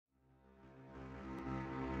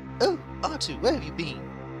Oh, R2, where have you been?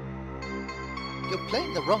 You're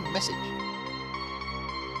playing the wrong message.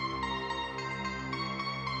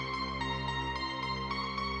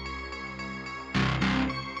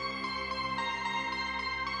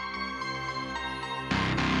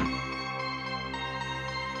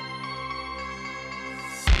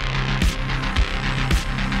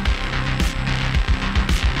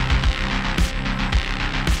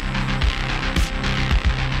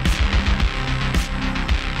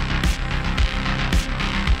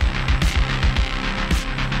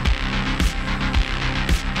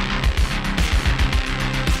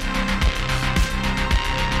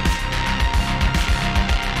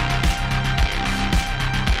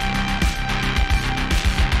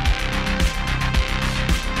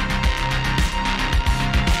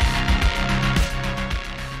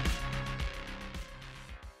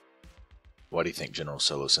 Why do you think General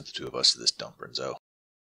Solo sent the two of us to this dump, Renzo?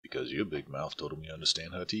 Because your big mouth told him you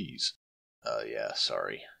understand Huttese. Yeah,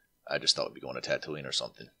 sorry. I just thought we'd be going to Tatooine or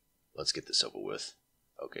something. Let's get this over with.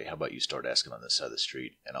 Okay, how about you start asking on this side of the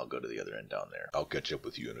street, and I'll go to the other end down there. I'll catch up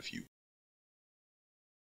with you in a few.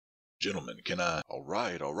 Gentlemen, can I...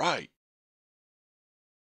 Alright.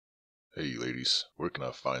 Hey, ladies, where can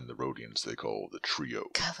I find the Rodians they call the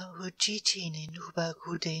Trio?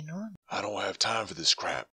 I don't have time for this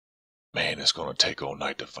crap. Man, it's gonna take all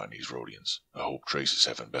night to find these Rodians. I hope Tracy's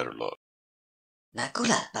having better luck. I've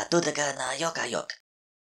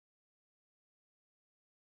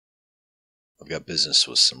got business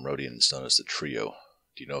with some Rodians known as the Trio.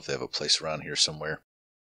 Do you know if they have a place around here somewhere?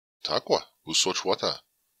 Takwa, usochwata.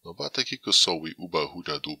 Nobata kikusowi uba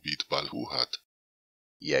huda do beat balhuhat.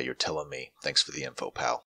 Yeah, you're telling me. Thanks for the info,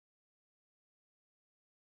 pal.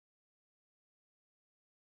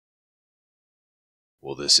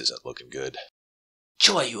 Well, this isn't looking good.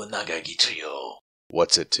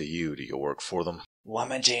 What's it to you? Do you work for them?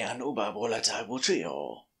 Imagine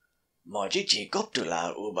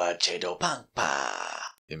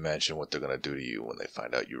what they're gonna do to you when they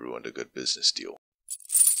find out you ruined a good business deal.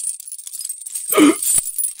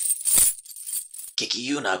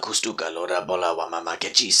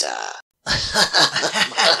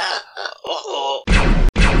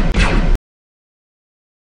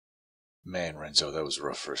 Man, Renzo, that was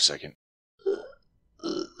rough for a second.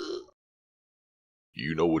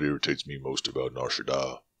 You know what irritates me most about Nar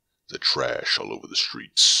Shaddaa? The trash all over the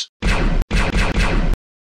streets.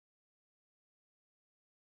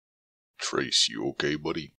 Trace, you okay,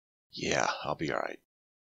 buddy? Yeah, I'll be alright.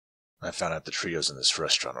 I found out the Trio's in this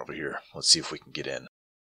restaurant over here. Let's see if we can get in.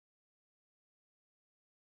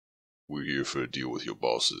 We're here for a deal with your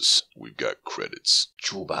bosses. We've got credits.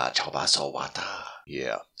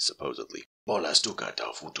 Yeah, supposedly.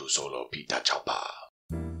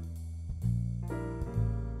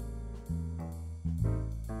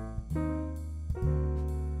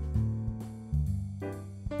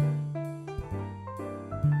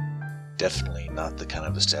 Definitely not the kind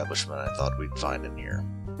of establishment I thought we'd find in here.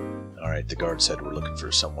 Alright, the guard said we're looking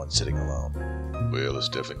for someone sitting alone. Well, it's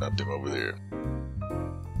definitely not them over there.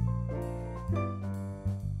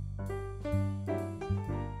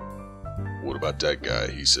 What about that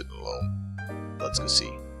guy? He's sitting alone. Let's go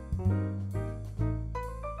see.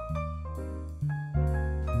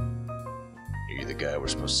 You're the guy we're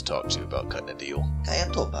supposed to talk to about cutting a deal.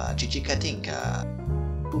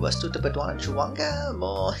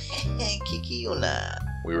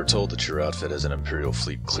 We were told that your outfit has an Imperial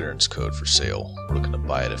Fleet clearance code for sale. We're looking to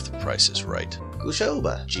buy it if the price is right.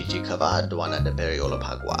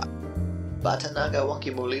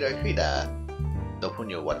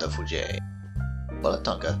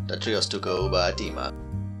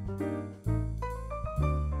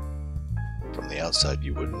 From the outside,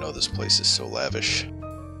 you wouldn't know this place is so lavish.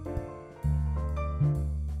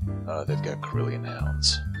 They've got Carillion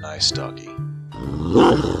hounds. Nice doggy.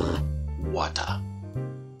 Wata.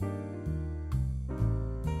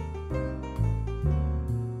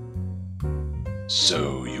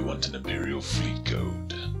 So, you want an Imperial Fleet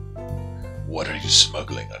code? What are you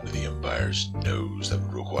smuggling under the Empire's nose that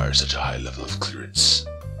would require such a high level of clearance?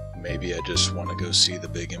 Maybe I just want to go see the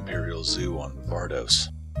big Imperial Zoo on Vardos.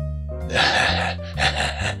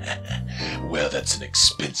 Well, that's an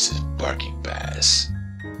expensive barking pass.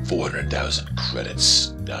 400,000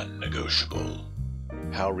 credits, non-negotiable.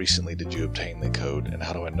 How recently did you obtain the code, and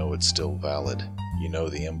how do I know it's still valid? You know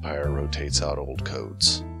the Empire rotates out old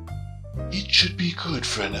codes. It should be good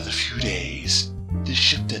for another few days. The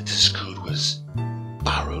ship that this code was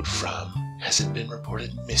borrowed from hasn't been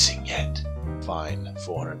reported missing yet. Fine,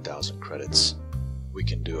 400,000 credits. We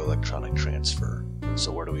can do electronic transfer.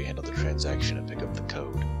 So where do we handle the transaction and pick up the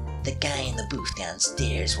code? The guy in the booth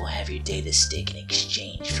downstairs will have your data stick in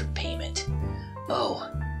exchange for payment. Oh,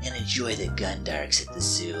 and enjoy the Gundarks at the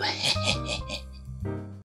zoo.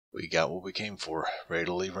 We got what we came for. Ready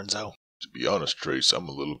to leave, Renzo? To be honest, Trace, I'm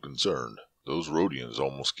a little concerned. Those Rodians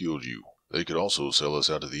almost killed you. They could also sell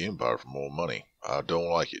us out of the Empire for more money. I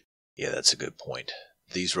don't like it. Yeah, that's a good point.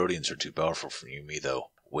 These Rodians are too powerful for you and me,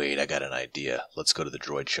 though. Wait, I got an idea. Let's go to the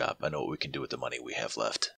droid shop. I know what we can do with the money we have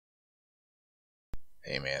left.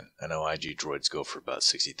 Hey man, I know IG droids go for about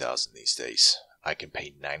 60,000 these days. I can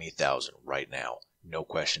pay 90,000 right now. No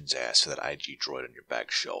questions asked for that IG droid on your back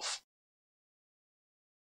shelf.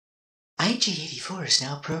 IG-84 is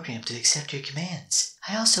now programmed to accept your commands.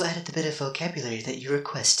 I also added the bit of vocabulary that you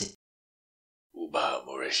requested. Uba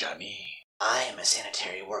Mureshani. I am a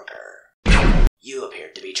sanitary worker. You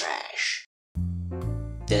appeared to be trash.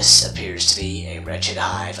 This appears to be a wretched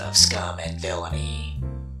hive of scum and villainy.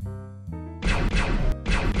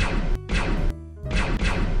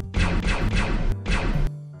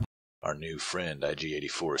 Our new friend,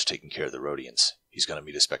 IG-84, is taking care of the Rodians. He's gonna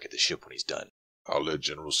meet us back at the ship when he's done. I'll let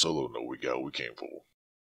General Solo know we got what we came for.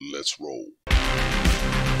 Let's roll.